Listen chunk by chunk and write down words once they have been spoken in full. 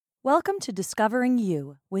Welcome to Discovering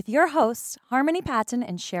You with your hosts, Harmony Patton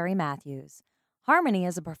and Sherry Matthews. Harmony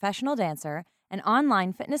is a professional dancer, an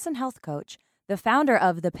online fitness and health coach, the founder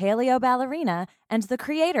of the Paleo Ballerina, and the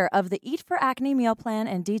creator of the Eat for Acne meal plan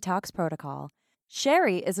and detox protocol.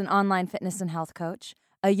 Sherry is an online fitness and health coach,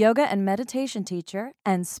 a yoga and meditation teacher,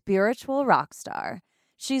 and spiritual rock star.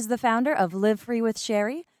 She's the founder of Live Free with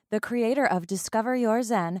Sherry, the creator of Discover Your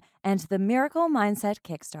Zen, and the Miracle Mindset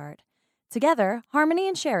Kickstart. Together, Harmony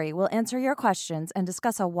and Sherry will answer your questions and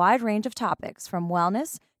discuss a wide range of topics from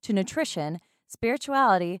wellness to nutrition,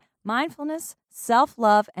 spirituality, mindfulness,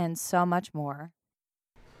 self-love, and so much more.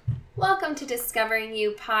 Welcome to Discovering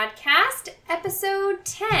You podcast, episode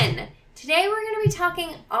 10. Today we're going to be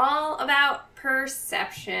talking all about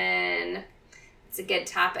perception. It's a good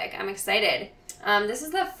topic. I'm excited. This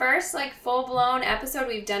is the first full-blown episode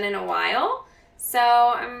we've done in a while. So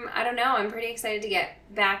I'm pretty excited to get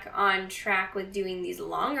back on track with doing these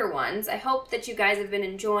longer ones. I hope that you guys have been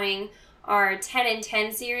enjoying our 10 and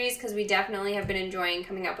 10 series, because we definitely have been enjoying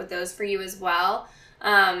coming up with those for you as well.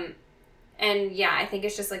 I think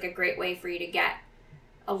it's just a great way for you to get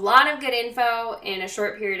a lot of good info in a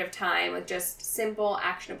short period of time with just simple,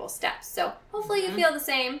 actionable steps. So hopefully you feel the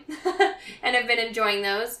same and have been enjoying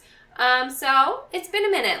those. So it's been a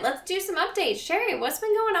minute. Let's do some updates. Sherry, what's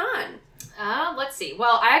been going on? Let's see.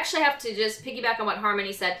 Well, I actually have to just piggyback on what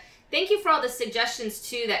Harmony said. Thank you for all the suggestions,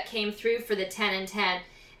 too, that came through for the 10 and 10.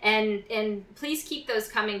 And please keep those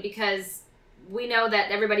coming, because we know that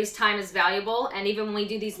everybody's time is valuable. And even when we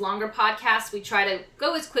do these longer podcasts, we try to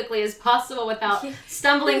go as quickly as possible without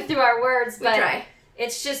stumbling through our words. But we try.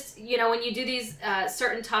 It's just, when you do these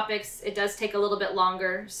certain topics, it does take a little bit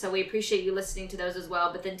longer. So we appreciate you listening to those as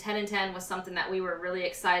well. But then 10 and 10 was something that we were really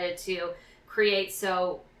excited to create,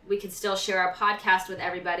 so we can still share our podcast with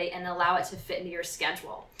everybody and allow it to fit into your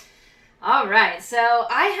schedule. All right. So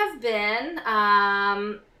I have been,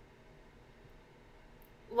 I'm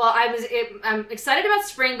excited about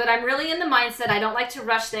spring, but I'm really in the mindset. I don't like to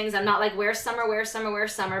rush things. I'm not like, where's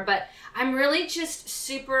summer, but I'm really just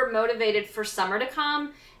super motivated for summer to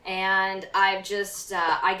come. And I've just,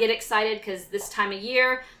 I get excited because this time of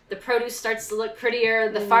year, the produce starts to look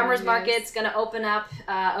prettier. The farmer's market's going to open up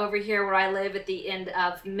over here where I live at the end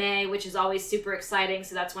of May, which is always super exciting.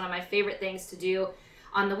 So that's one of my favorite things to do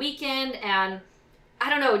on the weekend. And I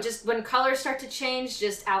don't know, just when colors start to change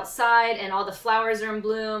just outside and all the flowers are in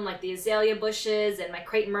bloom, like the azalea bushes, and my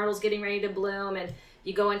crepe myrtle's getting ready to bloom, and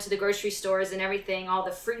you go into the grocery stores and everything, all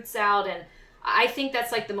the fruit's out, and I think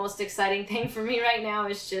that's the most exciting thing for me right now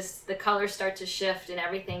is just the colors start to shift and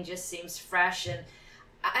everything just seems fresh. And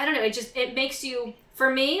I don't know, it makes you,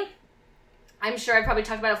 for me, I'm sure I probably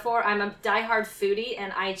talked about it before, I'm a diehard foodie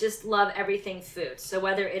and I just love everything food. So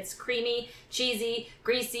whether it's creamy, cheesy,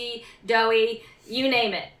 greasy, doughy, you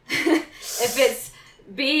name it. If it's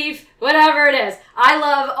beef, whatever it is. I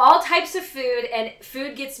love all types of food, and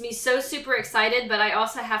food gets me so super excited, but I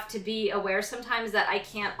also have to be aware sometimes that I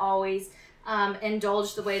can't always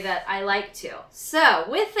indulge the way that I like to. So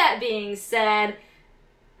with that being said,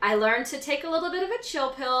 I learned to take a little bit of a chill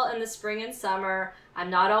pill in the spring and summer. I'm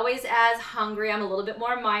not always as hungry. I'm a little bit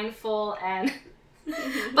more mindful, and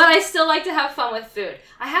but I still like to have fun with food.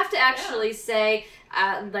 I have to actually say,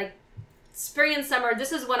 spring and summer,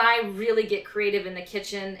 this is when I really get creative in the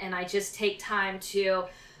kitchen, and I just take time to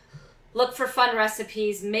look for fun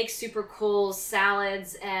recipes, make super cool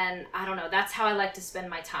salads, and I don't know, that's how I like to spend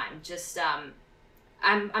my time. Just,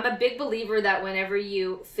 I'm a big believer that whenever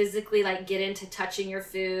you physically get into touching your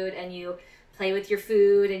food and you play with your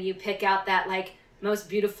food and you pick out that most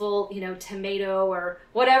beautiful, tomato or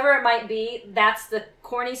whatever it might be, that's the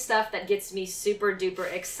corny stuff that gets me super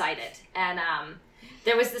duper excited. And,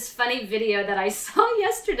 there was this funny video that I saw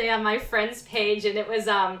yesterday on my friend's page, and it was,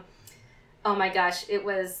 oh my gosh,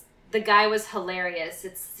 the guy was hilarious.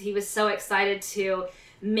 He was so excited to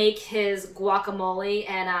make his guacamole,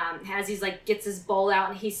 and as he's gets his bowl out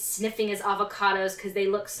and he's sniffing his avocados because they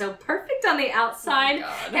look so perfect on the outside.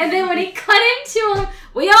 Oh, and then when he cut into them,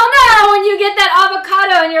 we all know when you get that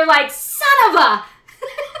avocado and you're like, son of a.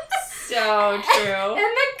 So true.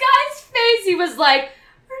 And the guy's face, he was like,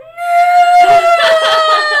 no.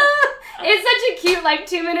 It's such a cute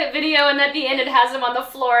 2-minute video, and at the end it has him on the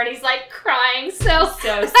floor and he's crying so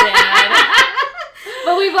sad.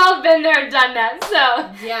 But we've all been there and done that,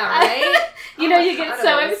 so yeah, right? You get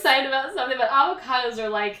so excited about something, but avocados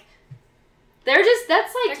are they're just,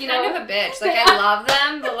 that's they're kind of a bitch. I love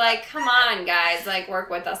them, but come on guys,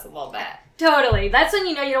 work with us a little bit. Totally. That's when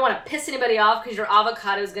you know you don't want to piss anybody off because your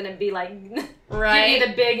avocado is going to be like, right? Give you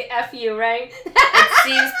the big F you, right? It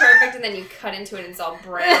seems perfect, and then you cut into it and it's all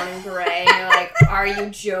brown and gray, and you're like, are you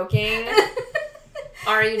joking?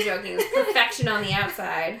 Are you joking? It's perfection on the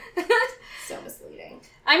outside. So misleading.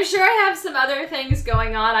 I'm sure I have some other things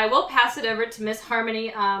going on. I will pass it over to Miss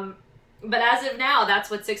Harmony. But as of now, that's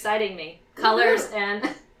what's exciting me. Colors and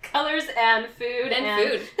food.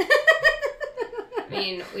 And food. I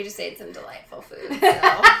mean, we just ate some delightful food.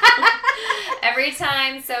 So. Every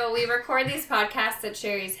time, so we record these podcasts at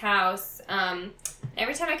Sherry's house.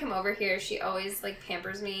 Every time I come over here, she always like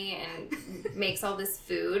pampers me and makes all this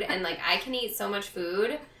food. And like, I can eat so much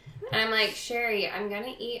food. And I'm like, Sherry, I'm going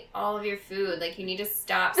to eat all of your food. Like, you need to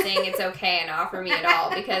stop saying it's okay and offer me it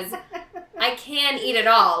all because I can eat it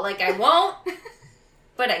all. Like, I won't,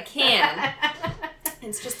 but I can.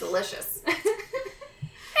 It's just delicious.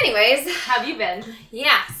 Anyways. How have you been?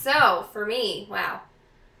 Yeah, so for me, wow.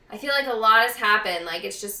 I feel like a lot has happened. Like,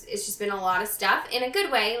 it's just been a lot of stuff in a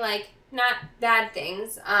good way, like, not bad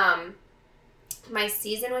things. My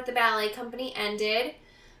season with the ballet company ended.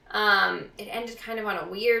 It ended kind of on a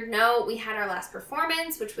weird note. We had our last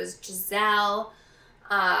performance, which was Giselle.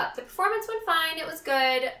 The performance went fine. It was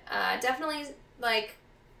good. Definitely, like,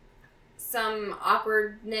 some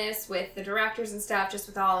awkwardness with the directors and stuff, just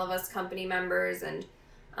with all of us company members. And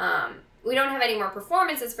we don't have any more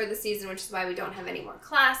performances for the season, which is why we don't have any more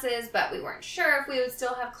classes. But we weren't sure if we would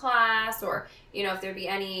still have class or, you know, if there'd be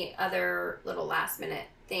any other little last-minute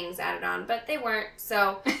things added on, but they weren't.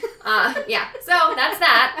 So, yeah. So that's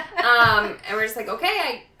that. And we're just like,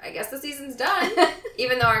 okay, I guess the season's done,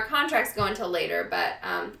 even though our contracts go until later. But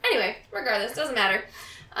anyway, regardless, doesn't matter.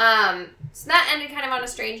 So that ended kind of on a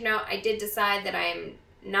strange note. I did decide that I'm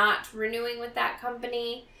not renewing with that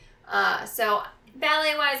company. So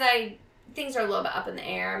ballet-wise, things are a little bit up in the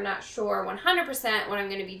air. I'm not sure 100% what I'm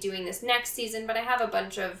going to be doing this next season, but I have a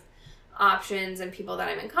bunch of options and people that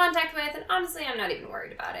I'm in contact with, and honestly, I'm not even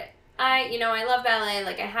worried about it. I love ballet,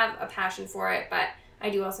 like I have a passion for it, but I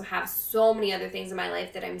do also have so many other things in my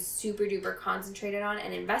life that I'm super duper concentrated on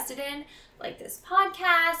and invested in, like this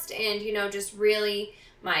podcast, and just really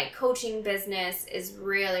my coaching business is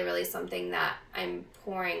really, really something that I'm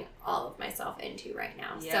pouring all of myself into right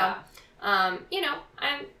now. Yeah. So,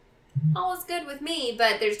 I'm all is good with me,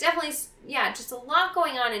 but there's definitely, just a lot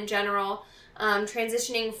going on in general.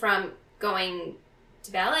 Transitioning from going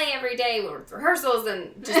to ballet every day with rehearsals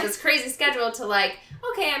and just this crazy schedule to like,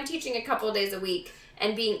 okay, I'm teaching a couple of days a week,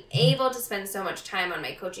 and being able to spend so much time on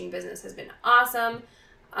my coaching business has been awesome.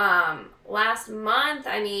 Last month,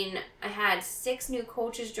 I had 6 new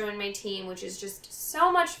coaches join my team, which is just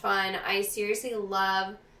so much fun. I seriously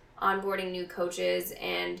love onboarding new coaches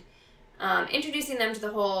and introducing them to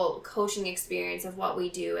the whole coaching experience of what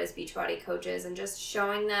we do as Beachbody coaches, and just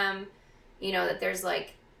showing them that there's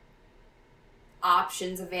like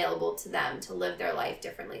options available to them to live their life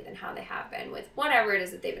differently than how they have been with whatever it is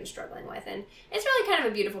that they've been struggling with. And it's really kind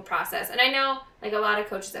of a beautiful process. And I know like a lot of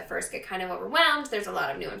coaches at first get kind of overwhelmed. There's a lot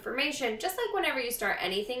of new information. Just like whenever you start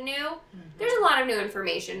anything new, there's a lot of new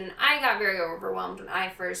information. And I got very overwhelmed when I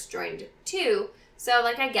first joined too. So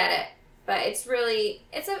like I get it. But it's really,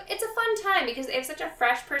 it's a fun time because they have such a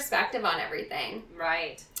fresh perspective on everything.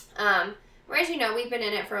 Right. Whereas, we've been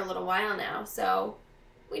in it for a little while now, so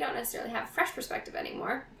we don't necessarily have a fresh perspective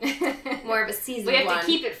anymore. More of a seasoned one. We have to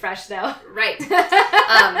keep it fresh, though. Right.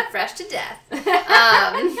 Fresh to death.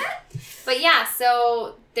 But yeah,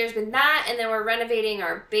 so there's been that, and then we're renovating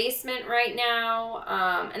our basement right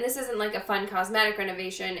now. And this isn't like a fun cosmetic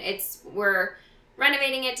renovation. We're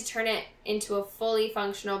renovating it to turn it into a fully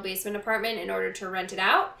functional basement apartment in order to rent it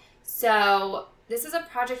out. So this is a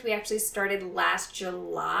project we actually started last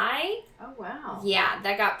July. Oh, wow. Yeah,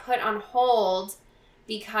 that got put on hold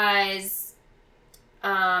because,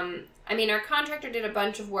 our contractor did a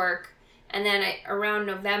bunch of work, and then around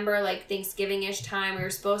November, like Thanksgiving-ish time, we were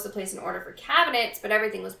supposed to place an order for cabinets, but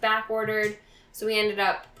everything was back-ordered, so we ended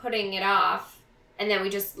up putting it off, and then we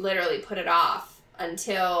just literally put it off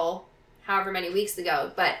until however many weeks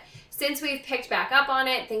ago. But since we've picked back up on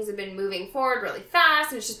it, things have been moving forward really fast,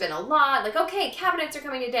 and it's just been a lot. Like, okay, cabinets are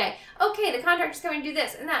coming today. Okay, the contractor's coming to do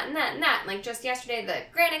this and that and that and that. And like just yesterday, the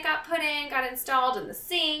granite got installed in the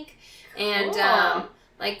sink, and cool.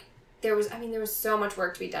 there was so much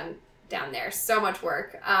work to be done down there. So much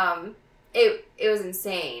work. It was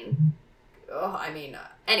insane.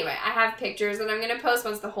 Anyway, I have pictures that I'm gonna post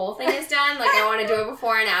once the whole thing is done. Like, I want to do it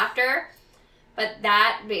before and after. But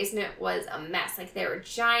that basement was a mess. Like, there were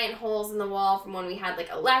giant holes in the wall from when we had, like,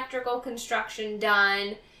 electrical construction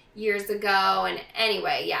done years ago. And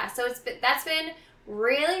anyway, yeah. So that's been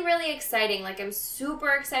really, really exciting. Like, I'm super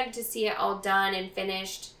excited to see it all done and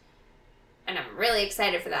finished. And I'm really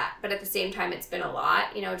excited for that. But at the same time, it's been a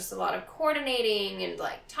lot. You know, just a lot of coordinating and,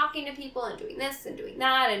 like, talking to people and doing this and doing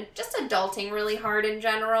that. And just adulting really hard in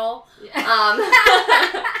general.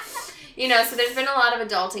 Yeah. You know, so there's been a lot of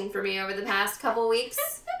adulting for me over the past couple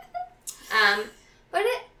weeks. But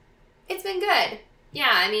it's been good.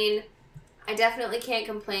 Yeah, I mean, I definitely can't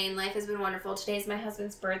complain. Life has been wonderful. Today's my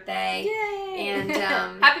husband's birthday. Yay! And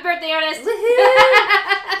happy birthday, Ernest!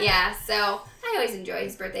 Woohoo! Yeah, so I always enjoy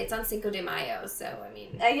his birthday. It's on Cinco de Mayo, so I mean,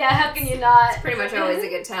 yeah, how can you not? It's pretty much always a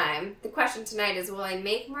good time. The question tonight is, will I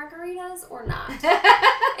make margaritas or not? It's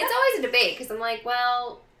always a debate because I'm like,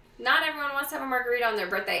 well, not everyone wants to have a margarita on their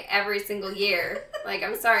birthday every single year. Like,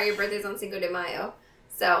 I'm sorry, your birthday's on Cinco de Mayo.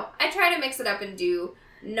 So I try to mix it up and do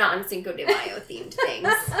non-Cinco de Mayo themed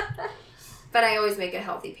things. But I always make a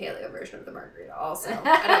healthy paleo version of the margarita also.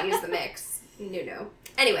 I don't use the mix. No.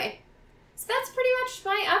 Anyway, so that's pretty much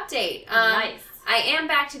my update. Nice. I am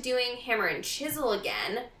back to doing hammer and chisel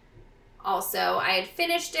again. Also, I had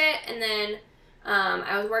finished it, and then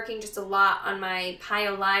I was working just a lot on my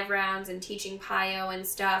PIO live rounds and teaching PIO and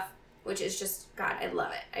stuff, which is just, God, I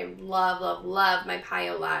love it. I love my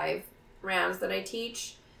PIO live rounds that I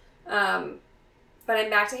teach. But I'm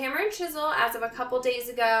back to hammer and chisel as of a couple days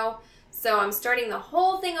ago. So I'm starting the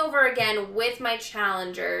whole thing over again with my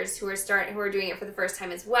challengers who are doing it for the first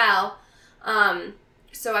time as well.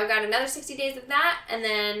 So I've got another 60 days of that, and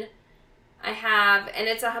then I have, and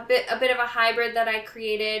it's a bit of a hybrid that I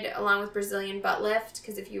created along with Brazilian butt lift,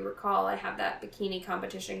 because if you recall, I have that bikini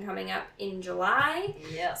competition coming up in July.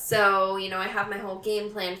 Yeah. So, you know, I have my whole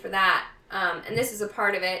game plan for that, and this is a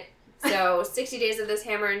part of it. So 60 days of this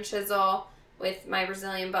hammer and chisel with my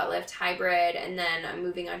Brazilian butt lift hybrid, and then I'm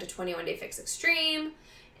moving on to 21 Day Fix Extreme.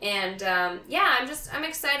 And, yeah, I'm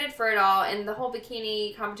excited for it all, and the whole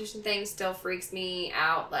bikini competition thing still freaks me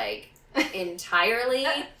out, like, entirely.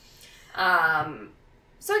 So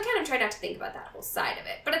I kind of try not to think about that whole side of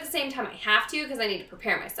it. But at the same time, I have to, because I need to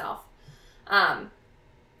prepare myself. But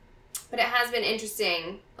it has been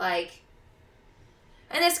interesting, like,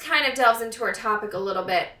 and this kind of delves into our topic a little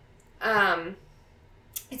bit.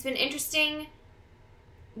 It's been interesting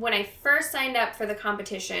when I first signed up for the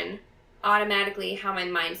competition, automatically how my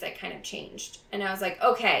mindset kind of changed. And I was like,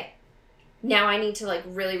 okay, now I need to, like,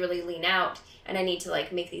 really, really lean out, and I need to,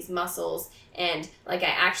 like, make these muscles, and, like, I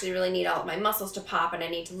actually really need all of my muscles to pop, and I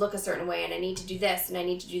need to look a certain way, and I need to do this, and I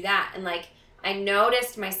need to do that. And, like, I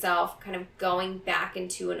noticed myself kind of going back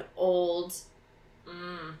into an old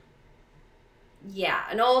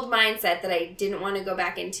mindset that I didn't want to go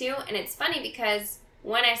back into. And it's funny because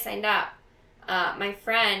when I signed up, my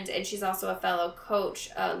friend, and she's also a fellow coach,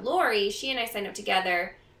 Lori, she and I signed up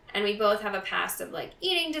together, and we both have a past of, like,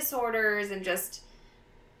 eating disorders and just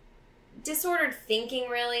disordered thinking,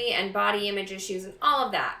 really, and body image issues and all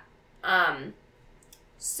of that.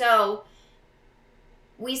 So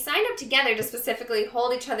we signed up together to specifically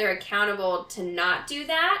hold each other accountable to not do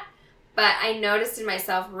that. But I noticed in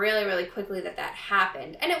myself really, really quickly that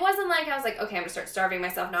happened. And it wasn't like I was like, okay, I'm going to start starving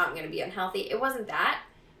myself now, I'm going to be unhealthy. It wasn't that.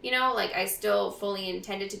 You know, like, I still fully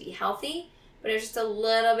intended to be healthy, but it was just a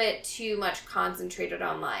little bit too much concentrated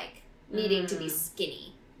on, like, needing to be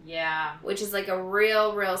skinny. Yeah. Which is, like, a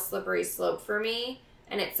real, real slippery slope for me.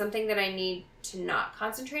 And it's something that I need to not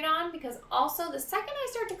concentrate on, because also the second I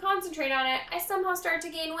start to concentrate on it, I somehow start to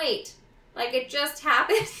gain weight. Like, it just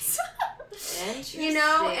happens. Interesting. You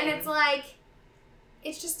know? And it's like,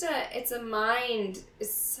 it's a mind,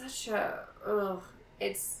 it's such a,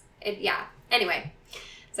 yeah. Anyway,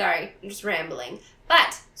 sorry, I'm just rambling.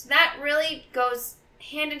 But, so that really goes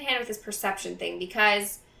hand in hand with this perception thing,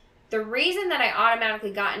 because the reason that I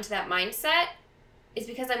automatically got into that mindset is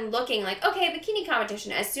because I'm looking like, okay, bikini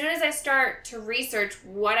competition. As soon as I start to research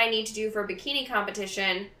what I need to do for a bikini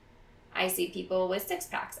competition, I see people with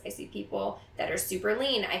six-packs. I see people that are super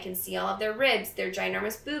lean. I can see all of their ribs. Their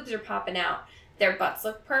ginormous boobs are popping out. Their butts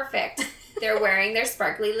look perfect. They're wearing their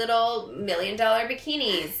sparkly little $1 million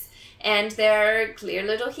bikinis and their clear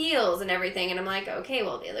little heels and everything. And I'm like, okay,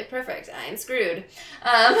 well, they look perfect. I'm screwed.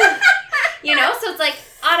 You know, so it's like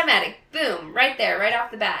automatic. Boom, right there, right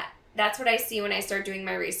off the bat. That's what I see when I start doing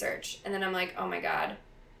my research. And then I'm like, oh my God,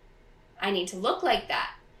 I need to look like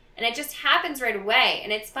that. And it just happens right away.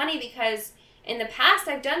 And it's funny because in the past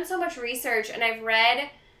I've done so much research and I've read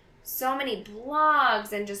so many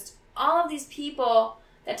blogs and just all of these people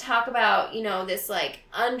that talk about, you know, this, like,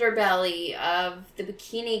 underbelly of the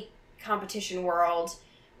bikini competition world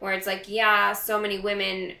where it's like, yeah, so many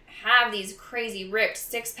women have these crazy ripped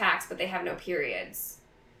six-packs, but they have no periods.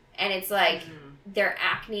 And it's like their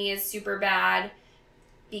acne is super bad.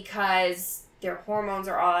 because their hormones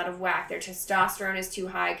are all out of whack. Their testosterone is too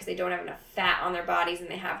high because they don't have enough fat on their bodies and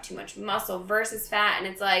they have too much muscle versus fat. And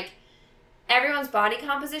it's like, everyone's body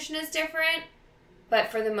composition is different, but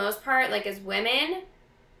for the most part, like as women,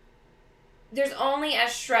 there's only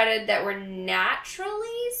as shredded that we're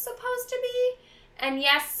naturally supposed to be. And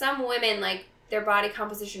yes, some women, like, their body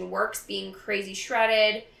composition works being crazy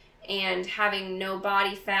shredded and having no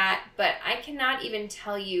body fat, but I cannot even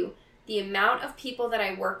tell you the amount of people that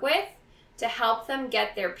I work with to help them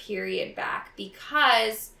get their period back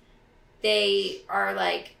because they are,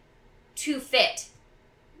 like, too fit.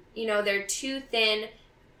 You know, they're too thin,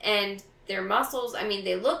 and their muscles, I mean,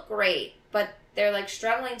 they look great, but they're, like,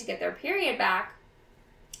 struggling to get their period back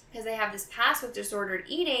because they have this past with disordered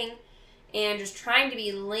eating and just trying to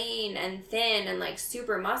be lean and thin and, like,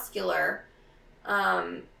 super muscular.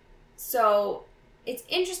 So it's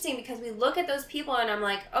interesting because we look at those people and I'm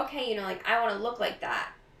like, okay, you know, like, I want to look like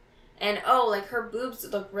that. And, oh, like, her boobs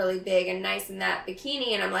look really big and nice in that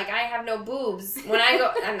bikini. And I'm like, I have no boobs. When I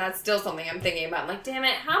go, and that's still something I'm thinking about. I'm like, damn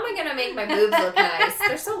it, how am I going to make my boobs look nice?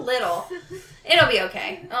 They're so little. It'll be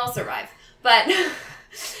okay. I'll survive. But,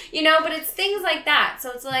 you know, but it's things like that. So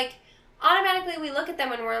it's like, automatically we look at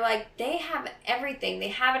them and we're like, they have everything. They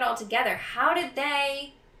have it all together. How did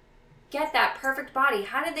they get that perfect body?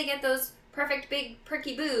 How did they get those perfect big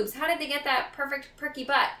perky boobs? How did they get that perfect perky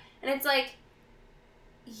butt? And it's like,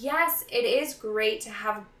 yes, it is great to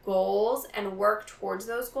have goals and work towards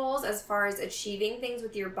those goals as far as achieving things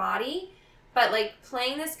with your body, but like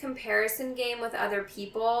playing this comparison game with other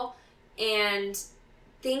people and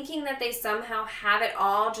thinking that they somehow have it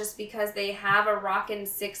all just because they have a rockin'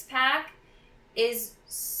 six-pack is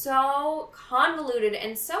so convoluted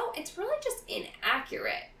and so, it's really just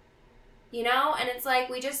inaccurate, you know? And it's like,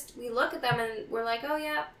 we look at them and we're like, oh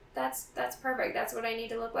yeah, that's perfect. That's what I need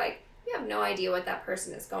to look like. You have no idea what that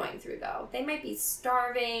person is going through, though. They might be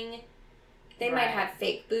starving. They might have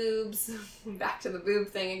fake boobs. Back to the boob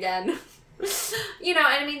thing again. You know,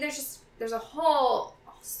 and I mean, there's a whole,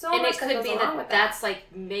 so and much it could be that that's like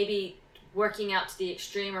maybe working out to the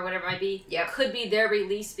extreme or whatever it might be. Yep. Could be their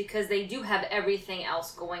release because they do have everything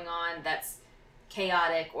else going on that's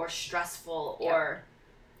chaotic or stressful or,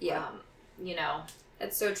 you know.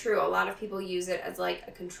 That's so true. A lot of people use it as, like,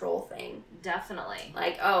 a control thing. Definitely.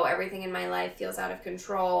 Like, oh, everything in my life feels out of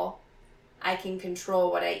control. I can control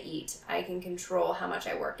what I eat. I can control how much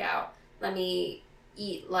I work out. Let me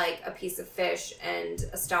eat, like, a piece of fish and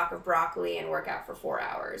a stalk of broccoli and work out for 4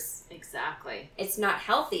 hours. Exactly. It's not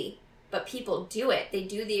healthy, but people do it. They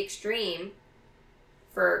do the extreme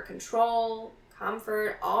for control,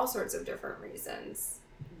 comfort, all sorts of different reasons.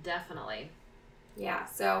 Definitely. Yeah,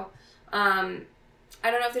 so, I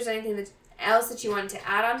don't know if there's anything else that you wanted to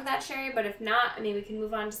add on to that, Sherry, but if not, I mean, we can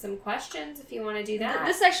move on to some questions if you want to do that.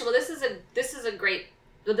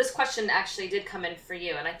 This question actually did come in for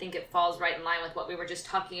you, and I think it falls right in line with what we were just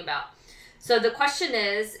talking about. So the question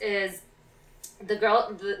is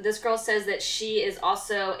this girl says that she is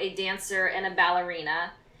also a dancer and a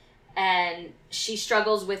ballerina, and she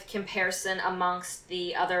struggles with comparison amongst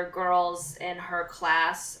the other girls in her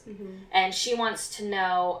class. Mm-hmm. And she wants to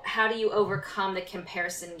know, how do you overcome the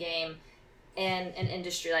comparison game in an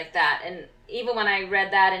industry like that? And even when I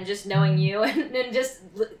read that and just knowing you and just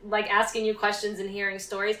like asking you questions and hearing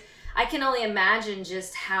stories, I can only imagine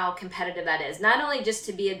just how competitive that is. Not only just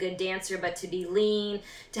to be a good dancer, but to be lean,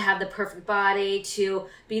 to have the perfect body, to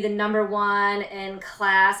be the number one in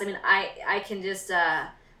class. I mean, I can just...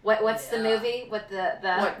 What's the movie with the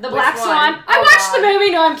Black Swan? I watched the movie.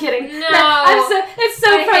 No, I'm kidding. No, it's so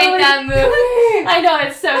I hate that movie. I know,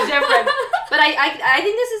 it's so different. But I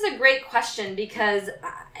think this is a great question because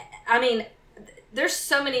I mean, there's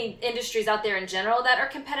so many industries out there in general that are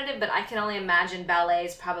competitive, but I can only imagine ballet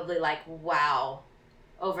is probably like, wow,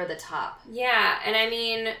 over the top. Yeah, and I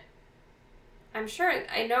mean, I'm sure,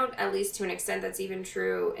 I know at least to an extent that's even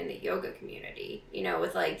true in the yoga community, you know,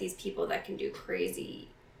 with like these people that can do crazy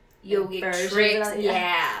yogic tricks.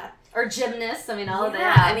 Yeah. Or gymnasts, I mean, all of that.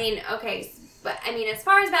 Yeah, I mean, okay, but I mean, as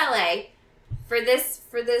far as ballet, for this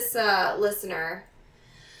listener,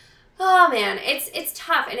 oh man, it's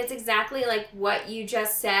tough, and it's exactly like what you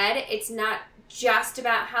just said. It's not just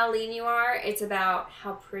about how lean you are, it's about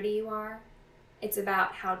how pretty you are. It's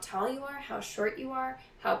about how tall you are, how short you are,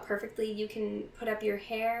 how perfectly you can put up your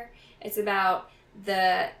hair. It's about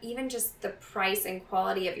even just the price and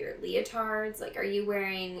quality of your leotards. Like, are you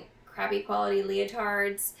wearing crappy quality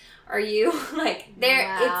leotards? Are you like there?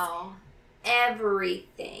 Wow. It's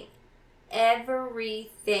everything.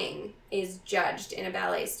 Everything is judged in a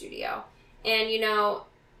ballet studio, and you know,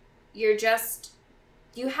 you're just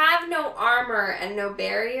you have no armor and no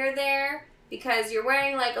barrier there because you're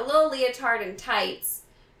wearing like a little leotard and tights.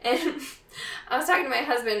 And I was talking to my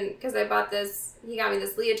husband because I bought this, he got me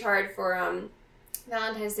this leotard for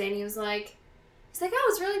Valentine's Day, and he was like, oh,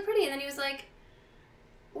 it's really pretty. And then he was like,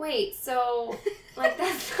 wait, so like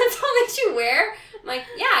that's all that you wear? I'm like,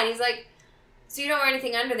 yeah. And he's like, so you don't wear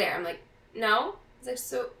anything under there? I'm like, no. He's like,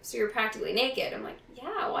 so you're practically naked. I'm like,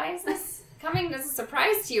 yeah, why is this coming as a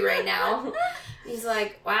surprise to you right now? He's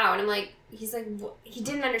like, wow. And I'm like, he's like, he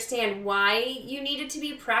didn't understand why you needed to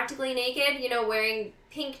be practically naked, you know, wearing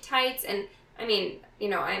pink tights. And I mean, you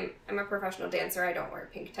know, I'm a professional dancer. I don't wear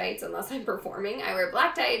pink tights unless I'm performing. I wear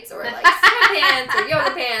black tights or like sweatpants or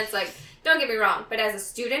yoga pants. Like, don't get me wrong. But as a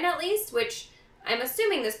student, at least, which I'm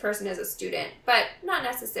assuming this person is a student, but not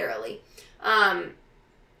necessarily.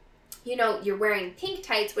 You know, you're wearing pink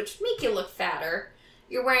tights, which make you look fatter.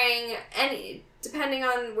 You're wearing, and depending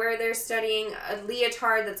on where they're studying, a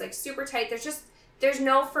leotard that's like super tight. There's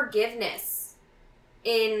no forgiveness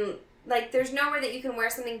in, like, there's nowhere that you can wear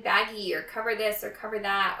something baggy or cover this or cover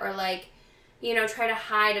that or like, you know, try to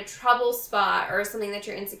hide a trouble spot or something that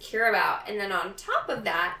you're insecure about. And then on top of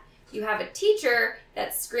that, you have a teacher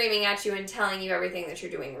that's screaming at you and telling you everything that you're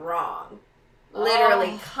doing wrong.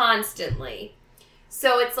 Literally, constantly.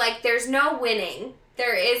 So it's like, there's no winning.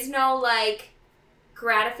 There is no, like,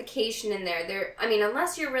 gratification in there. I mean,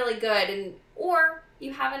 unless you're really good or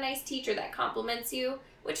you have a nice teacher that compliments you,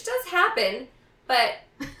 which does happen. But,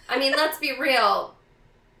 I mean, let's be real.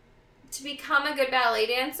 To become a good ballet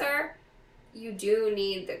dancer, you do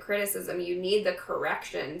need the criticism. You need the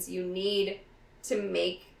corrections. You need to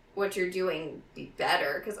make what you're doing be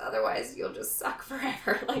better, because otherwise you'll just suck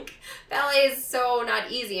forever. Like, ballet is so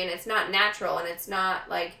not easy, and it's not natural, and it's not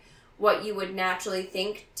like what you would naturally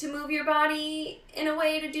think to move your body in a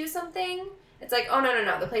way to do something. It's like, oh,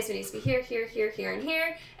 no, the placement needs to be here, here, here, here, and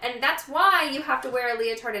here. And that's why you have to wear a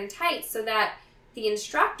leotard and tights, so that the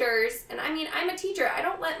instructors, and I mean, I'm a teacher, I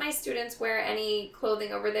don't let my students wear any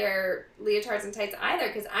clothing over their leotards and tights either,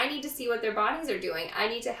 because I need to see what their bodies are doing. I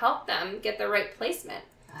need to help them get the right placement.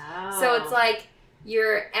 Oh. So it's like,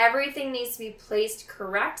 everything needs to be placed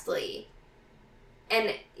correctly.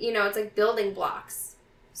 And, you know, it's like building blocks.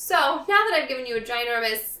 So, now that I've given you a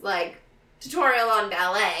ginormous, like, tutorial on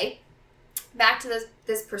ballet, back to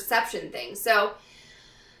this perception thing. So,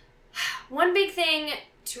 one big thing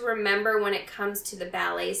to remember when it comes to the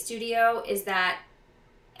ballet studio is that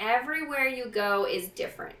everywhere you go is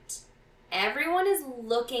different. Everyone is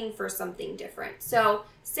looking for something different. So,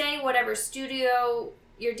 say whatever studio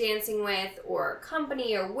you're dancing with or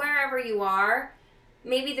company or wherever you are,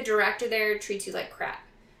 maybe the director there treats you like crap.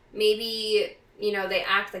 Maybe, you know, they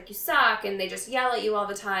act like you suck and they just yell at you all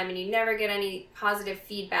the time and you never get any positive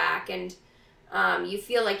feedback, and you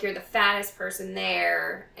feel like you're the fattest person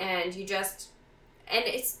there, and you just, and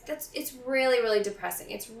it's really, really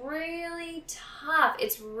depressing. It's really tough.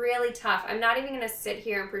 It's really tough. I'm not even going to sit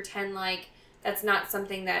here and pretend like that's not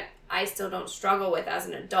something that I still don't struggle with as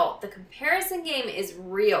an adult. The comparison game is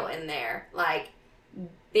real in there, like,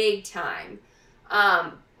 big time.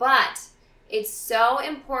 But it's so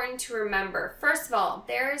important to remember, first of all,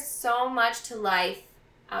 there is so much to life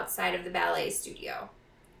outside of the ballet studio.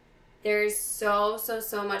 There's so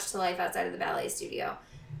much to life outside of the ballet studio.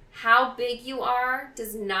 How big you are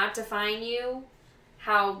does not define you.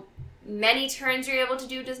 How many turns you're able to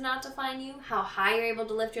do does not define you. How high you're able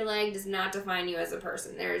to lift your leg does not define you as a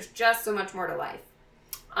person. There's just so much more to life.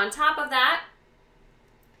 On top of that,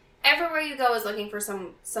 everywhere you go is looking for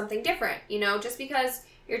something different. You know, just because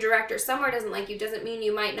your director somewhere doesn't like you doesn't mean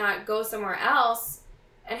you might not go somewhere else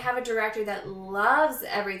and have a director that loves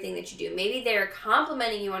everything that you do. Maybe they're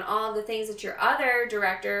complimenting you on all of the things that your other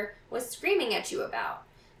director was screaming at you about.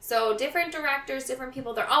 So different directors, different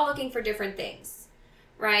people, they're all looking for different things,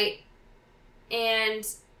 right? And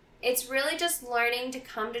it's really just learning to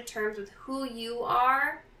come to terms with who you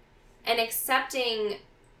are and accepting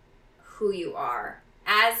who you are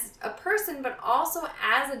as a person, but also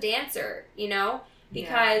as a dancer, you know?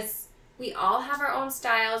 Because we all have our own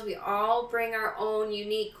styles. We all bring our own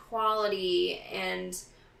unique quality and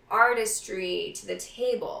artistry to the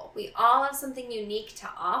table. We all have something unique to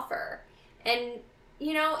offer. And,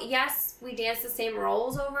 you know, yes, we dance the same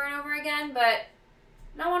roles over and over again, but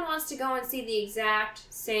no one wants to go and see the exact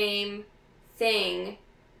same thing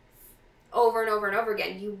over and over and over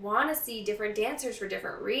again. You want to see different dancers for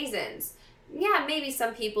different reasons. Yeah, maybe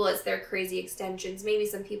some people it's their crazy extensions. Maybe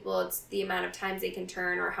some people it's the amount of times they can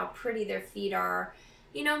turn or how pretty their feet are.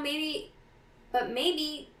 You know, maybe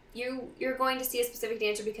you're going to see a specific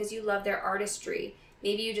dancer because you love their artistry.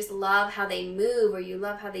 Maybe you just love how they move or you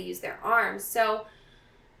love how they use their arms. So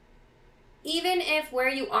even if where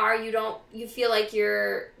you are, you feel like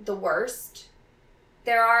you're the worst,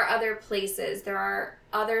 there are other places, there are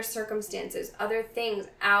other circumstances, other things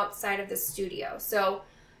outside of the studio. So,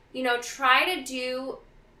 try to do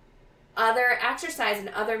other exercise and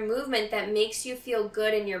other movement that makes you feel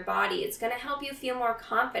good in your body. It's going to help you feel more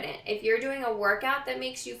confident. If you're doing a workout that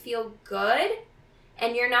makes you feel good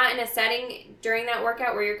and you're not in a setting during that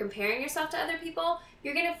workout where you're comparing yourself to other people,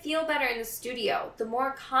 you're going to feel better in the studio. The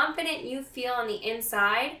more confident you feel on the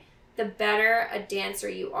inside, the better a dancer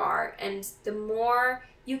you are, and the more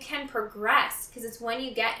you can progress, because it's when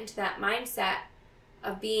you get into that mindset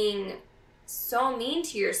of being so mean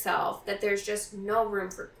to yourself that there's just no room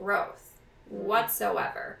for growth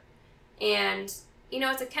whatsoever. And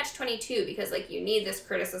it's a catch-22, because you need this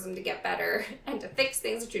criticism to get better and to fix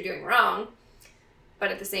things that you're doing wrong,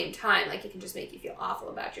 but at the same time, it can just make you feel awful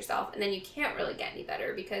about yourself, and then you can't really get any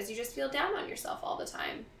better because you just feel down on yourself all the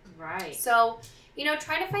time. Right. So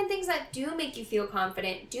try to find things that do make you feel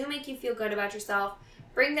confident, do make you feel good about yourself.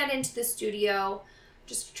 Bring that into the studio.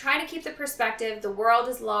 Just try to keep the perspective. The world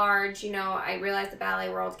is large. I realize the ballet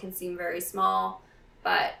world can seem very small,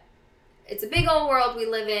 but it's a big old world we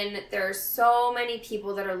live in. There are so many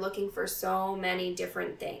people that are looking for so many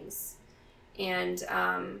different things. And,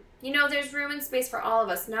 there's room and space for all of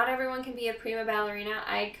us. Not everyone can be a prima ballerina.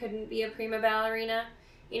 I couldn't be a prima ballerina,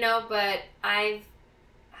 but I've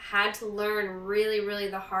had to learn really, really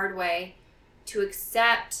the hard way to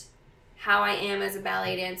accept how I am as a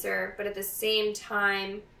ballet dancer, but at the same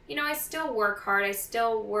time, I still work hard. I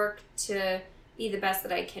still work to be the best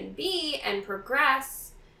that I can be and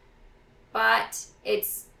progress, but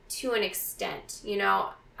it's to an extent.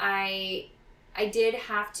 I did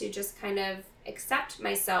have to just kind of accept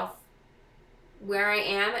myself where I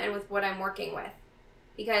am and with what I'm working with,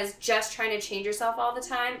 because just trying to change yourself all the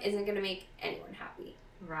time isn't going to make anyone happy.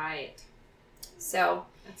 Right. So,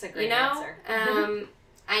 that's a great answer.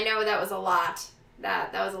 I know that was a lot.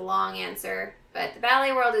 That was a long answer, but the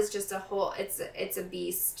ballet world is just a whole. It's a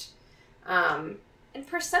beast. And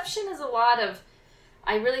perception is a lot of.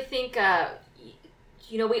 I really think.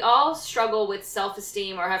 We all struggle with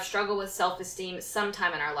self-esteem or have struggled with self-esteem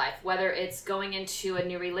sometime in our life. Whether it's going into a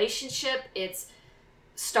new relationship, it's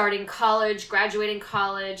starting college, graduating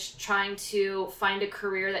college, trying to find a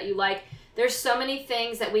career that you like. There's so many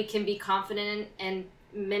things that we can be confident in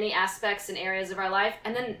many aspects and areas of our life,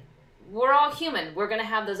 and then we're all human. We're going to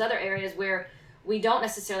have those other areas where we don't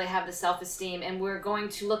necessarily have the self-esteem, and we're going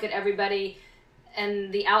to look at everybody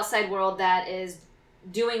in the outside world that is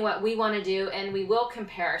doing what we want to do, and we will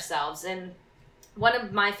compare ourselves. And one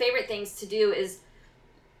of my favorite things to do is,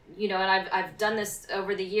 and I've done this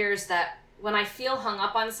over the years, that when I feel hung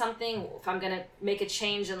up on something, if I'm going to make a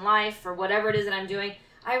change in life or whatever it is that I'm doing,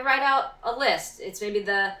 I write out a list. It's maybe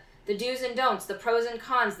the do's and don'ts, the pros and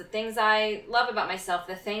cons, the things I love about myself,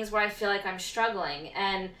 the things where I feel like I'm struggling.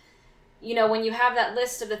 And, when you have that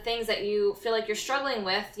list of the things that you feel like you're struggling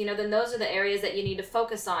with, then those are the areas that you need to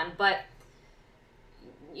focus on. But,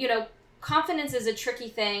 confidence is a tricky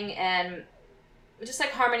thing. And just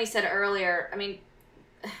like Harmony said earlier,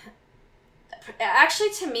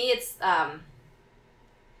 actually to me, it's,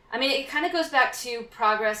 it kind of goes back to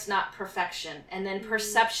progress, not perfection. And then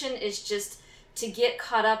perception is just to get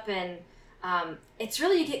caught up in, it's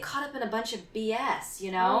really you get caught up in a bunch of BS,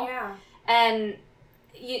 Oh, yeah. And,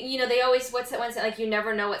 they always, what's that one say? You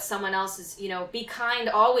never know what someone else is, be kind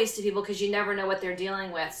always to people because you never know what they're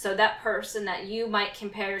dealing with. So that person that you might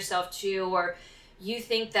compare yourself to, or you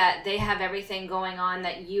think that they have everything going on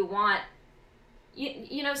that you want,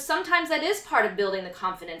 sometimes that is part of building the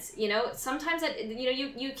confidence. Sometimes that,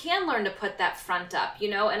 you can learn to put that front up,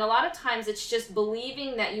 and a lot of times it's just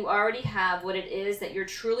believing that you already have what it is that you're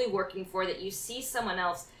truly working for, that you see someone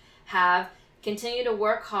else have. Continue to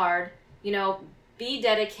work hard, be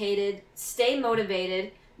dedicated, stay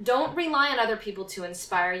motivated. Don't rely on other people to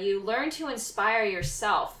inspire you. Learn to inspire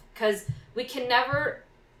yourself, because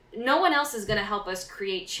no one else is going to help us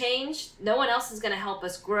create change. No one else is going to help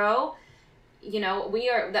us grow. We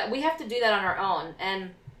have to do that on our own.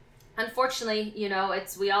 And unfortunately,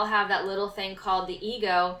 we all have that little thing called the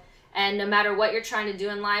ego. And no matter what you're trying to do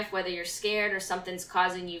in life, whether you're scared or something's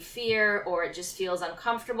causing you fear, or it just feels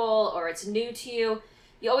uncomfortable, or it's new to you,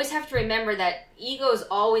 you always have to remember that ego is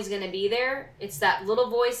always going to be there. It's that little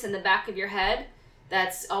voice in the back of your head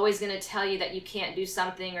that's always going to tell you that you can't do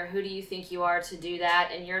something, or who do you think you are to do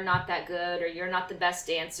that, and you're not that good, or you're not the best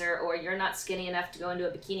dancer, or you're not skinny enough to go into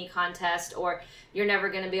a bikini contest, or you're never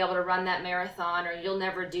going to be able to run that marathon, or you'll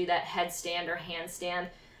never do that headstand or handstand.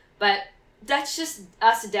 But that's just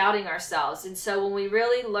us doubting ourselves. And so when we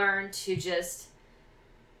really learn to just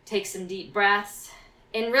take some deep breaths.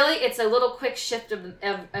 And really, it's a little quick shift of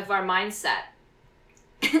our mindset.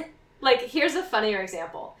 Like, here's a funnier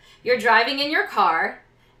example. You're driving in your car,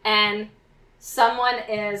 and someone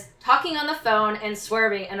is talking on the phone and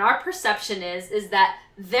swerving, and our perception is that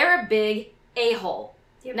they're a big a-hole.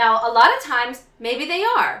 Yep. Now, a lot of times, maybe they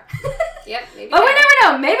are. Yep, maybe. But we never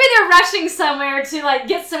know. Maybe they're rushing somewhere to, like,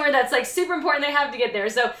 get somewhere that's, like, super important. They have to get there.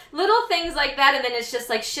 So little things like that, and then it's just,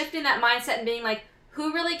 like, shifting that mindset and being like,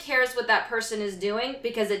 who really cares what that person is doing?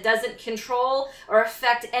 Because it doesn't control or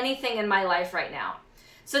affect anything in my life right now.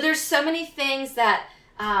 So there's so many things that,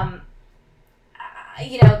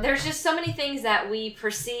 there's just so many things that we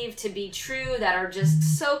perceive to be true that are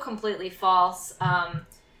just so completely false.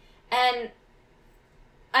 And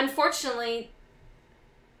unfortunately,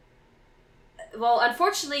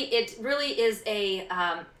 it really is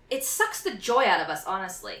it sucks the joy out of us,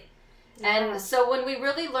 honestly. Yeah. And so when we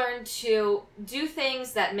really learn to do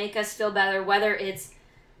things that make us feel better, whether it's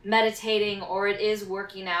meditating or it is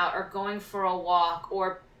working out or going for a walk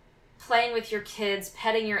or playing with your kids,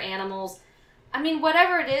 petting your animals, I mean,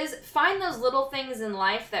 whatever it is, find those little things in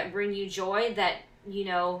life that bring you joy that,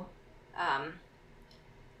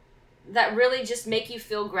 that really just make you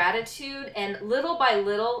feel gratitude. And little by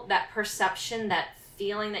little, that perception, that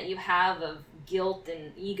feeling that you have of guilt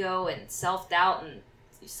and ego and self-doubt and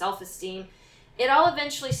self-esteem, it all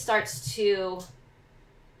eventually starts to,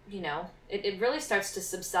 it really starts to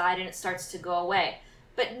subside and it starts to go away.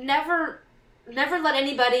 But never let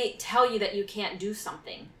anybody tell you that you can't do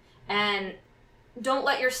something. And don't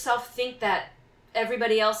let yourself think that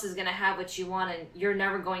everybody else is going to have what you want and you're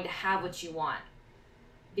never going to have what you want.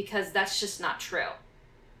 Because that's just not true.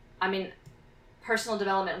 I mean, personal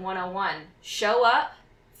development 101, show up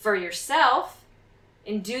for yourself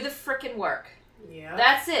and do the frickin' work. Yeah.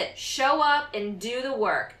 That's it. Show up and do the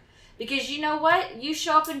work. Because you know what? You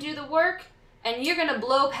show up and do the work, and you're going to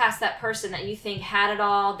blow past that person that you think had it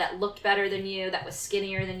all, that looked better than you, that was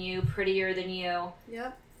skinnier than you, prettier than you.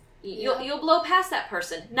 Yep. You'll blow past that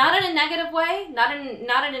person. Not in a negative way, not in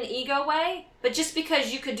an ego way, but just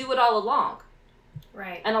because you could do it all along.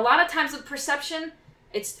 Right. And a lot of times with perception,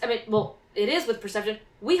 it is with perception,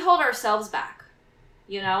 we hold ourselves back.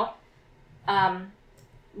 We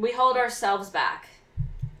hold ourselves back.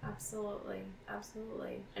 Absolutely.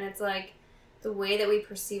 And it's like the way that we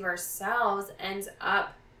perceive ourselves ends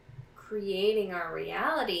up creating our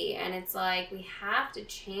reality. And it's like we have to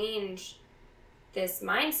change this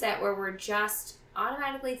mindset where we're just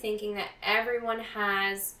automatically thinking that everyone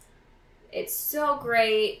has it's so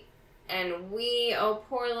great and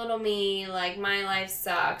poor little me, like my life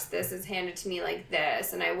sucks, this is handed to me like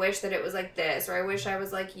this, and I wish that it was like this, or I wish I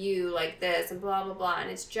was like you, like this, and blah blah blah. And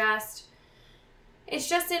it's just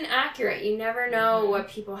inaccurate. You never know what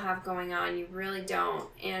people have going on. You really don't.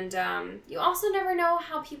 And you also never know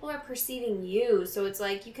how people are perceiving you. So it's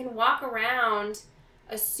like you can walk around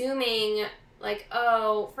assuming like,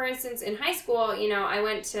 oh, for instance, in high school, I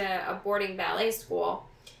went to a boarding ballet school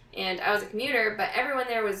and I was a commuter, but everyone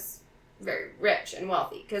there was very rich and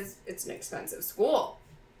wealthy because it's an expensive school.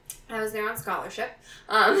 I was there on scholarship.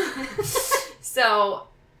 So,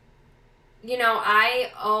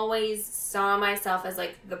 I always saw myself as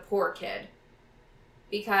like the poor kid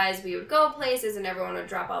because we would go places and everyone would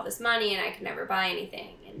drop all this money and I could never buy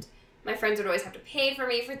anything. And my friends would always have to pay for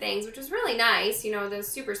me for things, which was really nice. That was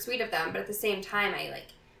super sweet of them. But at the same time, I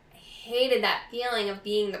hated that feeling of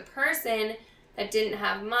being the person that didn't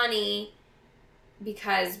have money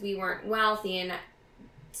because we weren't wealthy. And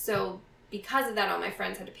so because of that, all my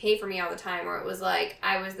friends had to pay for me all the time, or it was like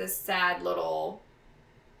I was this sad little,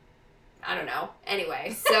 I don't know.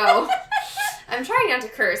 Anyway, so I'm trying not to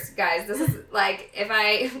curse, guys. This is like,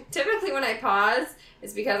 typically when I pause,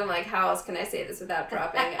 it's because I'm like, how else can I say this without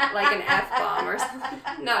dropping like an F-bomb or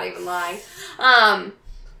something? Not even lying. But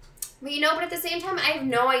but at the same time, I have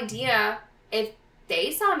no idea if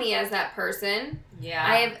they saw me as that person.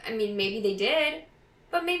 Yeah. Maybe they did,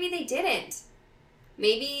 but maybe they didn't.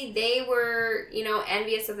 Maybe they were,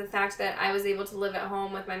 envious of the fact that I was able to live at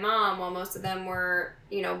home with my mom while most of them were,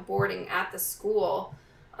 boarding at the school.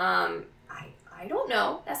 I don't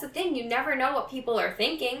know. That's the thing. You never know what people are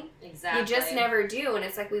thinking. Exactly. You just never do. And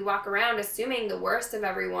it's like we walk around assuming the worst of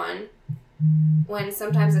everyone when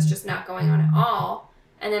sometimes it's just not going on at all.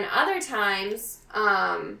 And then other times,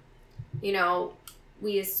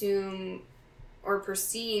 we assume or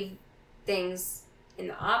perceive things in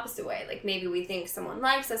the opposite way. Like maybe we think someone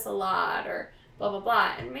likes us a lot or blah, blah,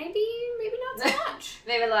 blah. And maybe not so much.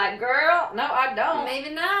 Maybe like, girl, no, I don't.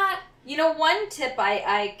 Maybe not. One tip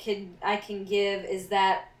I can give is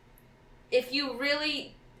that if you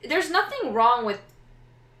really, there's nothing wrong with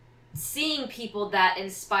seeing people that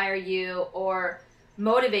inspire you or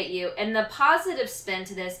motivate you. And the positive spin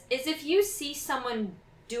to this is if you see someone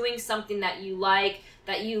doing something that you like,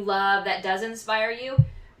 that you love, that does inspire you,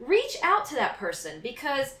 reach out to that person,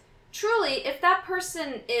 because truly, if that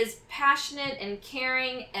person is passionate and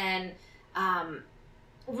caring and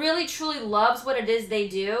really truly loves what it is they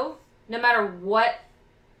do, no matter what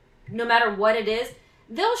it is,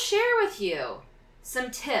 they'll share with you some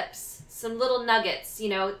tips, some little nuggets. You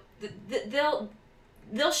know, they'll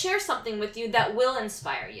share something with you that will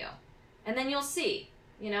inspire you, and then you'll see.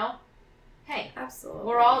 You know, hey, absolutely,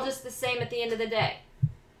 we're all just the same at the end of the day.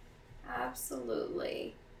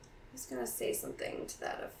 Absolutely. I was going to say something to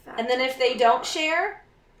that effect. And then if they don't share,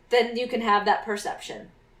 then you can have that perception.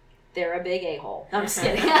 They're a big a-hole. I'm just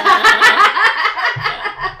kidding. Oh,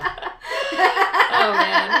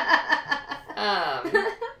 man. I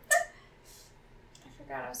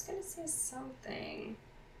forgot. I was going to say something.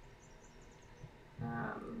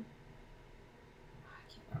 I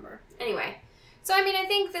can't remember. Anyway. So, I mean, I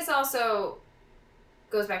think this also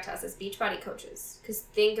goes back to us as Beachbody coaches. Because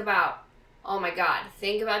think about... Oh my God,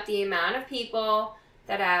 think about the amount of people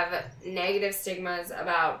that have negative stigmas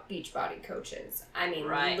about Beachbody coaches. I mean,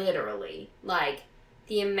 literally. Like,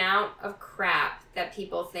 the amount of crap that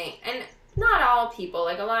people think. And not all people.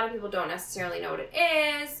 Like, a lot of people don't necessarily know what it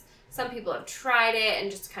is. Some people have tried it and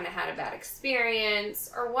just kind of had a bad experience.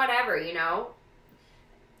 Or whatever, you know.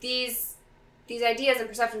 These ideas and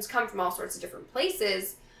perceptions come from all sorts of different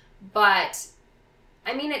places. But...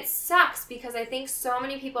 I mean, it sucks because I think so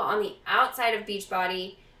many people on the outside of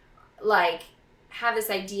Beachbody, like, have this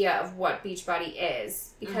idea of what Beachbody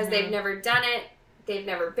is because they've never done it, they've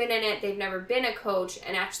never been in it, they've never been a coach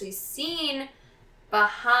and actually seen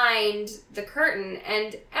behind the curtain.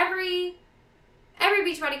 And every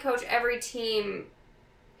Beachbody coach, every team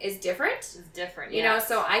is different. It's different, you know,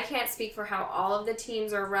 so I can't speak for how all of the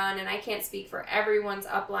teams are run, and I can't speak for everyone's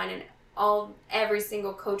upline and every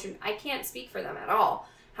single coach, and I can't speak for them at all.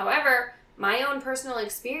 However, my own personal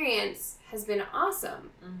experience has been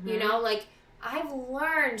awesome. You know, like, I've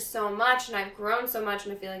learned so much and I've grown so much,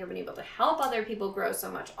 and I feel like I've been able to help other people grow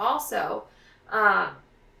so much also. And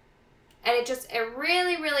it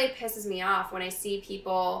really, really pisses me off when I see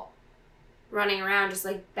people running around just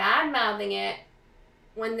like bad mouthing it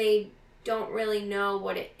when they don't really know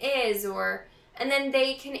what it is, and then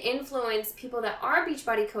they can influence people that are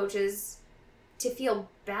Beachbody coaches to feel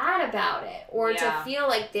bad about it or to feel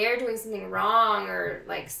like they're doing something wrong or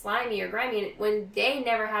like slimy or grimy when they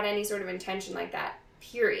never had any sort of intention like that,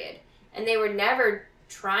 period. And they were never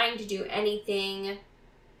trying to do anything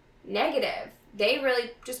negative. They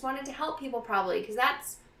really just wanted to help people probably, because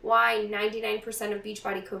that's why 99% of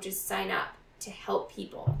Beachbody coaches sign up, to help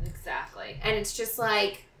people. Exactly. And it's just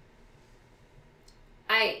like,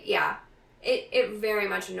 It very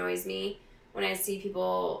much annoys me when I see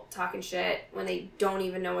people talking shit when they don't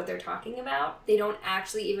even know what they're talking about. They don't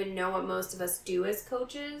actually even know what most of us do as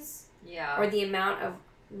coaches. Yeah. Or the amount of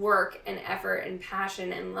work and effort and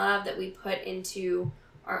passion and love that we put into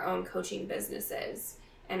our own coaching businesses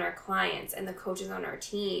and our clients and the coaches on our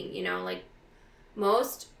team. You know, like,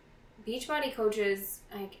 most Beachbody coaches,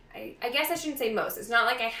 I guess I shouldn't say most. It's not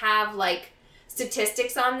like I have, like,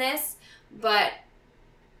 statistics on this, but...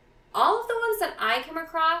 all of the ones that I come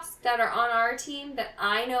across that are on our team that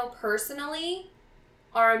I know personally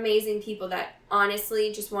are amazing people that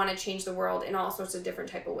honestly just want to change the world in all sorts of different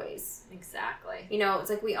type of ways. Exactly. You know, it's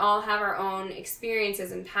like we all have our own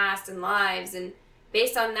experiences and past and lives, and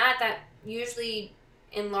based on that usually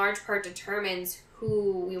in large part determines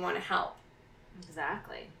who we want to help.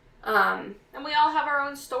 Exactly. And we all have our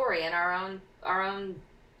own story and our own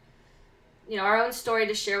you know, our own story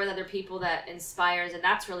to share with other people that inspires, and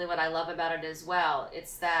that's really what I love about it as well.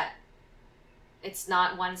 It's that it's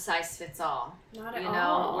not one size fits all. Not at all. You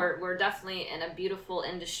know, we're definitely in a beautiful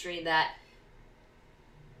industry that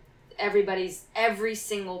every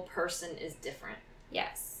single person is different.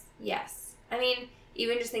 Yes. I mean,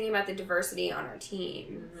 even just thinking about the diversity on our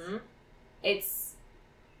team, it's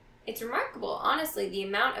remarkable, honestly, the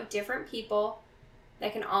amount of different people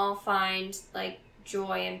that can all find, like,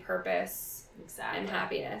 joy and purpose and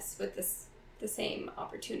happiness with the same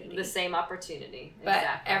opportunity. But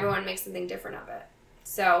everyone makes something different of it.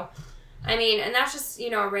 So, I mean, and that's just,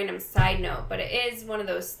 you know, a random side note, but it is one of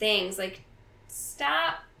those things, like,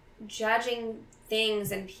 stop judging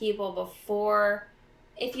things and people before,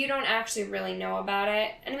 if you don't actually really know about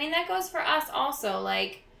it. And I mean, that goes for us also.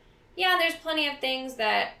 Like, yeah, there's plenty of things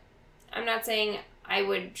that I'm not saying I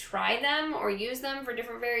would try them or use them for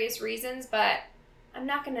different various reasons, but I'm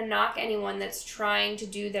not going to knock anyone that's trying to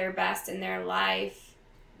do their best in their life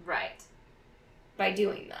Right. by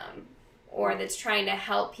doing them, or that's trying to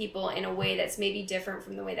help people in a way that's maybe different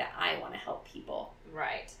from the way that I want to help people.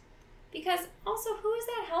 Right. Because also, who is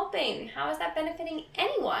that helping? How is that benefiting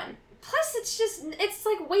anyone? Plus, it's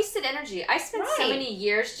like wasted energy. I spent so many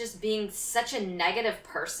years just being such a negative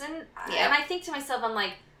person. Yep. And I think to myself, I'm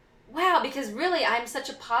like, wow, because really I'm such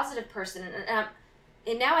a positive person.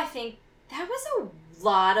 And now I think that was a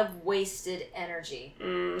lot of wasted energy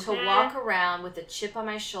to walk around with a chip on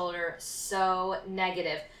my shoulder, so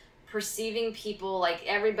negative, perceiving people like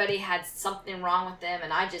everybody had something wrong with them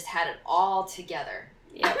and I just had it all together.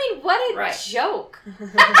 Yep. I mean, what a joke.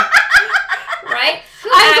 Right?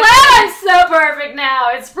 I'm glad I'm so perfect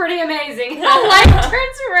now. It's pretty amazing how life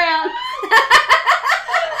turns around.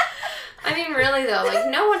 I mean, really though, like,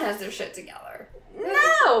 no one has their shit together.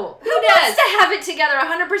 No. Who wants to have it together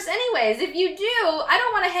 100% anyways? If you do, I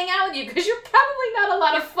don't want to hang out with you because you're probably not a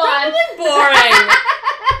lot of fun. Probably boring.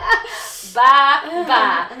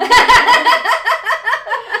 Bye.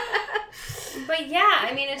 But yeah,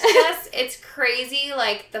 I mean, it's crazy,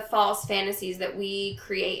 like, the false fantasies that we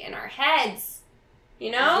create in our heads.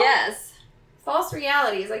 You know? Yes. False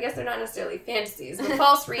realities. I guess they're not necessarily fantasies, but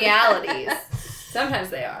false realities. Sometimes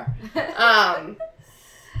they are.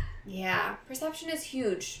 Yeah. Perception is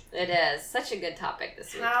huge. It is. Such a good topic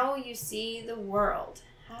this week. How you see the world.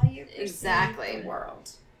 How you perceive the world.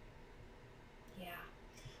 Yeah.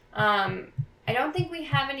 I don't think we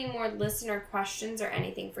have any more listener questions or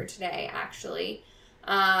anything for today, actually.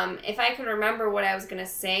 If I could remember what I was going to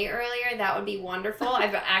say earlier, that would be wonderful.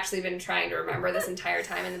 I've actually been trying to remember this entire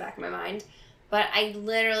time in the back of my mind, but I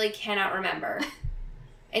literally cannot remember.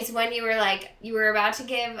 It's when you were about to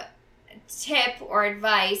give a tip or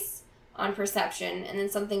advice on perception, and then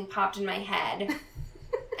something popped in my head,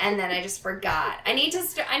 and then I just forgot. I need to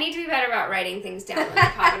be better about writing things down when they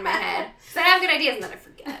pop in my head, because I have good ideas and then I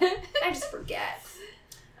forget. I just forget.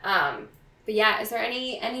 But yeah, is there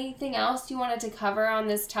anything else you wanted to cover on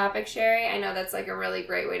this topic, Sherry? I know that's like a really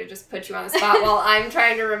great way to just put you on the spot while I'm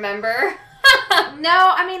trying to remember.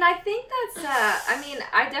 No, I mean, I think that's,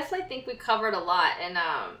 I definitely think we covered a lot, and,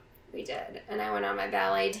 we did. And I went on my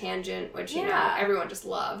ballet tangent, which, you know, everyone just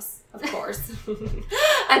loves, of course.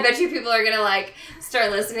 I bet you people are going to, like, start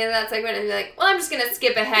listening to that segment and be like, well, I'm just going to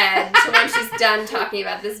skip ahead to when she's done talking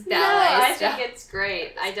about this ballet stuff. I think it's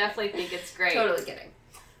great. I definitely think it's great. Totally kidding.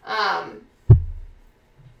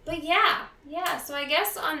 But yeah. So I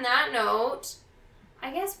guess on that note,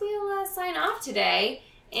 I guess we'll sign off today.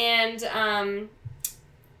 And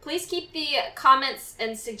please keep the comments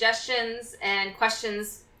and suggestions and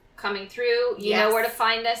questions coming through. You know where to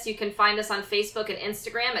find us. You can find us on Facebook and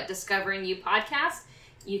Instagram at Discovering You Podcast.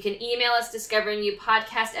 You can email us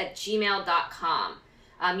discoveringyouPodcast@gmail.com.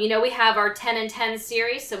 We have our 10 and 10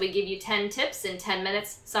 series, so we give you 10 tips in 10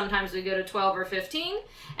 minutes. Sometimes we go to 12 or 15.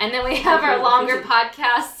 And then we have our longer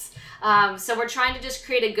podcasts. So we're trying to just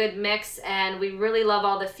create a good mix, and we really love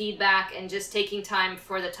all the feedback and just taking time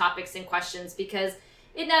for the topics and questions, because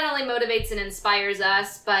it not only motivates and inspires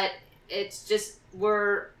us, but it's just,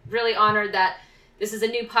 we're really honored that this is a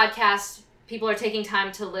new podcast. People are taking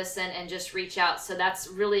time to listen and just reach out. So that's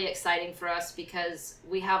really exciting for us, because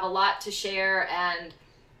we have a lot to share, and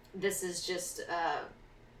this is just I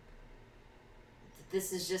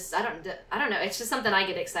don't know. It's just something I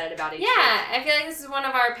get excited about each week. I feel like this is one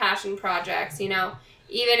of our passion projects, you know.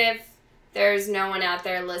 Even if there's no one out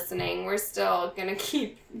there listening, we're still going to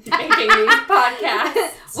keep making these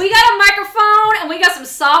podcasts. We got a microphone, and we got some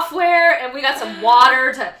software, and we got some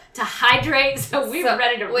water to hydrate, so we're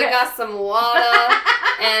ready to rip. We got some water,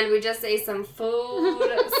 and we just ate some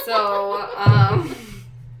food, so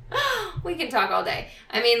we can talk all day.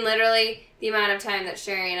 I mean, literally, the amount of time that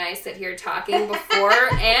Sherry and I sit here talking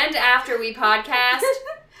before and after we podcast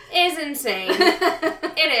is insane.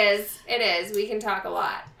 It is. We can talk a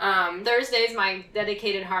lot. Thursday's my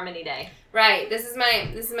dedicated harmony day. Right. This is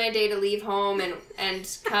my day to leave home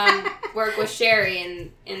and come work with Sherry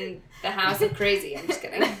in the house of crazy. I'm just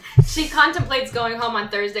kidding. She contemplates going home on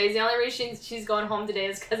Thursdays. The only reason she's going home today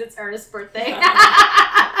is because it's Ernest's birthday.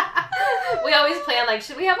 We always plan, like,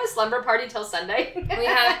 should we have a slumber party till Sunday? We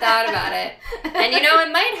have thought about it. And, you know, it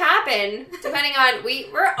might happen, depending on,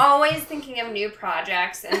 we're always thinking of new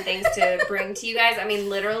projects and things to bring to you guys. I mean,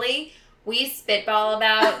 literally, we spitball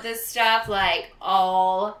about this stuff, like,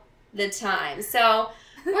 all the time. So,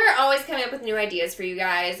 we're always coming up with new ideas for you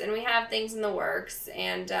guys, and we have things in the works,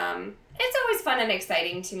 and it's always fun and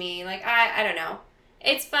exciting to me. Like, I don't know.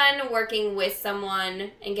 It's fun working with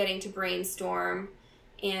someone and getting to brainstorm.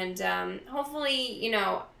 And hopefully, you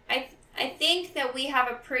know, I think that we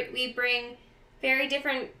have we bring very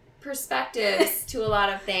different perspectives to a lot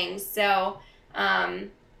of things. So,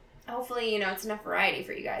 hopefully, it's enough variety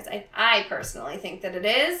for you guys. I personally think that it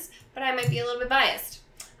is, but I might be a little bit biased.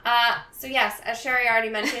 So yes, as Sherry already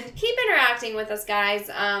mentioned, keep interacting with us, guys.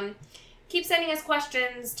 Keep sending us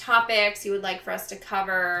questions, topics you would like for us to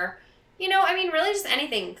cover. Really just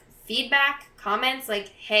anything. Feedback, comments, like,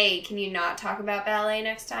 hey, can you not talk about ballet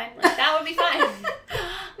next time? Like, that would be fine.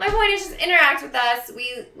 My point is just interact with us.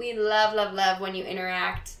 We love when you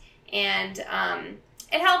interact. And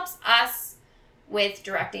it helps us with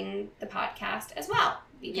directing the podcast as well.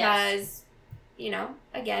 Because,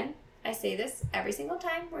 again, I say this every single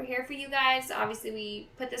time. We're here for you guys. Obviously, we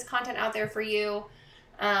put this content out there for you.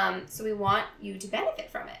 So we want you to benefit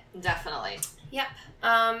from it. Definitely. Yep.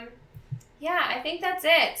 Yeah, I think that's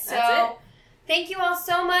it. So thank you all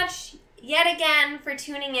so much yet again for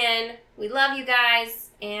tuning in. We love you guys,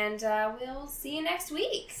 and we'll see you next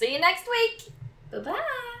week. See you next week. Bye-bye.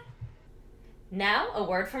 Now, a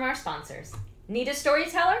word from our sponsors. Need a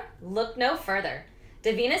storyteller? Look no further.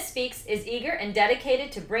 Davina Speaks is eager and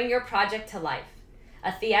dedicated to bring your project to life.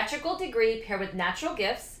 A theatrical degree paired with natural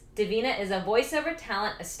gifts, Davina is a voiceover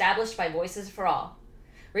talent established by Voices for All.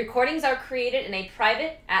 Recordings are created in a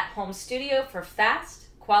private, at-home studio for fast,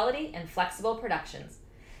 quality, and flexible productions.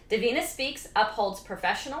 Davina Speaks upholds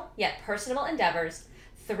professional yet personal endeavors,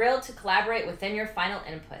 thrilled to collaborate within your final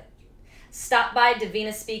input. Stop by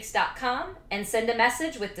davinaspeaks.com and send a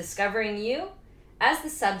message with Discovering You as the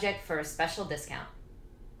subject for a special discount.